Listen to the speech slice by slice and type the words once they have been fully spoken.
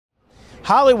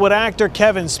Hollywood actor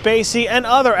Kevin Spacey and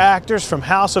other actors from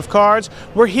House of Cards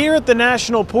were here at the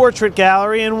National Portrait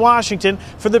Gallery in Washington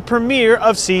for the premiere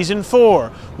of Season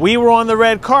 4. We were on the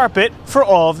red carpet for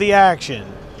all of the action.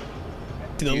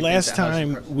 The last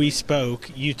time we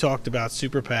spoke, you talked about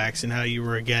super PACs and how you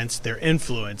were against their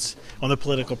influence on the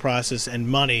political process and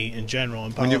money in general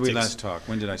in politics. When did we last talk?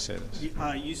 When did I say this?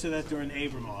 You said that during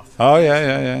Abramoff. Oh,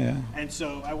 yeah. And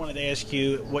so I wanted to ask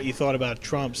you what you thought about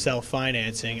Trump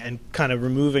self-financing and kind of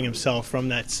removing himself from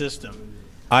that system.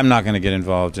 I'm not going to get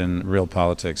involved in real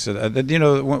politics. You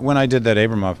know, when I did that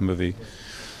Abramoff movie,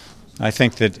 I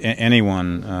think that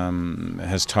anyone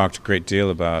has talked a great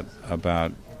deal about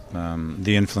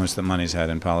the influence that money's had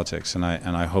in politics, and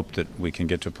I hope that we can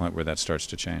get to a point where that starts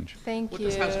to change. Thank you.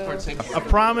 A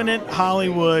prominent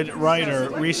Hollywood writer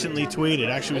recently tweeted,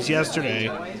 actually it was yesterday,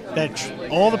 that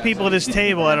all the people at his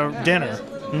table at a dinner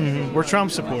were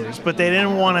Trump supporters, but they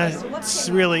didn't want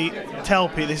to really tell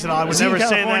people. They said, "Oh, I would never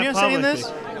say that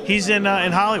publicly." He's in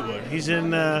Hollywood. He's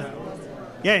in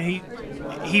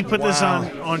he put this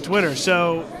on Twitter,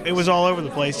 so it was all over the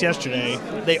place yesterday.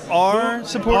 They are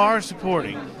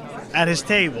supporting at his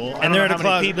table, and they're in a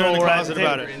closet. They're in the closet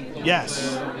about it.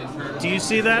 Yes. Do you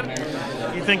see that?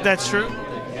 You think that's true?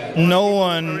 No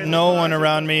one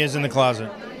around me is in the closet.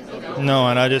 No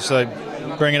one. I just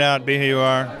bring it out. Be who you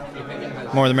are.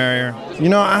 More the merrier. You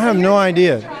know, I have no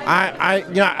idea.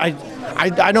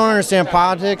 I don't understand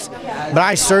politics, but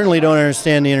I certainly don't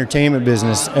understand the entertainment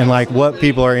business and what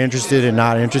people are interested and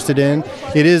not interested in.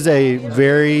 It is a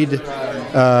varied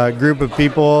group of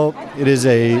people. It is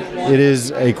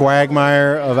a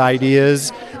quagmire of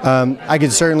ideas. I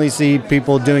could certainly see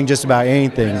people doing just about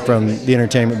anything from the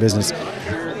entertainment business.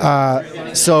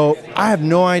 So I have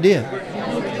no idea.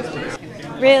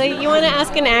 Really? You want to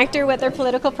ask an actor what their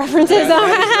political preferences are?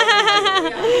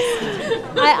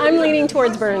 I'm leaning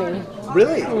towards Bernie.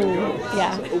 Really?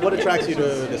 Yeah. What attracts you to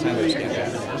the Sanders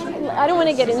campaign? I don't want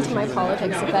to get into my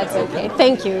politics, if that's okay.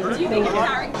 Thank you. Thank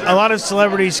you. A lot of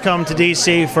celebrities come to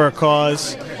D.C. for a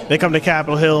cause. They come to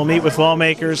Capitol Hill, meet with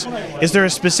lawmakers. Is there a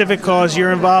specific cause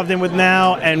you're involved in with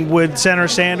now? And would Senator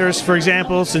Sanders, for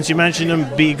example, since you mentioned him,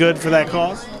 be good for that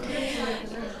cause?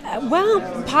 Well,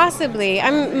 possibly.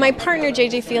 My partner,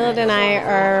 J.J. Field, and I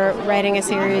are writing a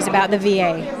series about the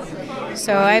VA.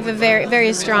 So I have a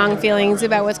very strong feelings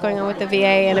about what's going on with the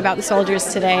VA and about the soldiers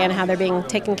today and how they're being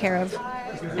taken care of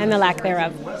and the lack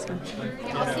thereof. So.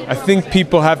 I think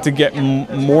people have to get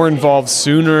more involved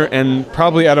sooner and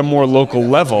probably at a more local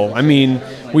level. I mean,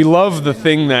 we love the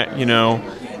thing that, you know,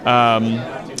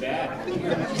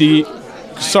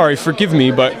 sorry, forgive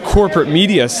me, but corporate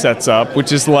media sets up,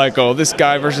 which is like, oh, this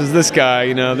guy versus this guy,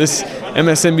 you know, this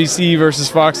MSNBC versus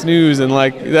Fox News, and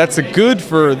that's a good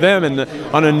for them, and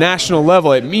on a national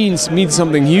level, it means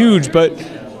something huge. But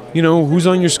you know, who's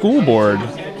on your school board?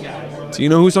 Do you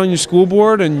know who's on your school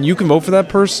board? And you can vote for that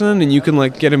person, and you can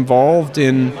get involved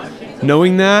in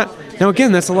knowing that. Now,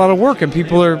 again, that's a lot of work, and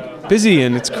people are busy,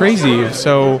 and it's crazy.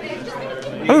 So,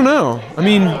 I don't know. I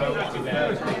mean,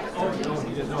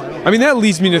 that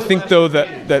leads me to think, though,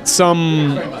 that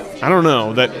some, I don't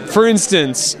know, that, for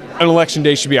instance, an election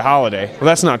day should be a holiday. Well,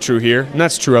 that's not true here, and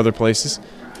that's true other places.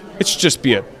 It should just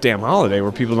be a damn holiday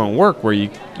where people don't work, where you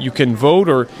can vote,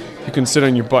 or you can sit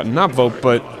on your butt and not vote,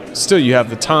 but still you have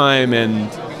the time,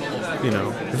 and, you know,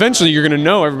 eventually you're going to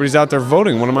know everybody's out there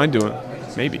voting. What am I doing?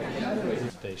 Maybe.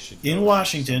 In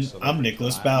Washington, I'm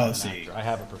Nicholas Balassi. I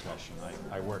have a profession.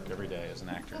 I work every day as an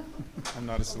actor. I'm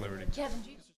not a celebrity.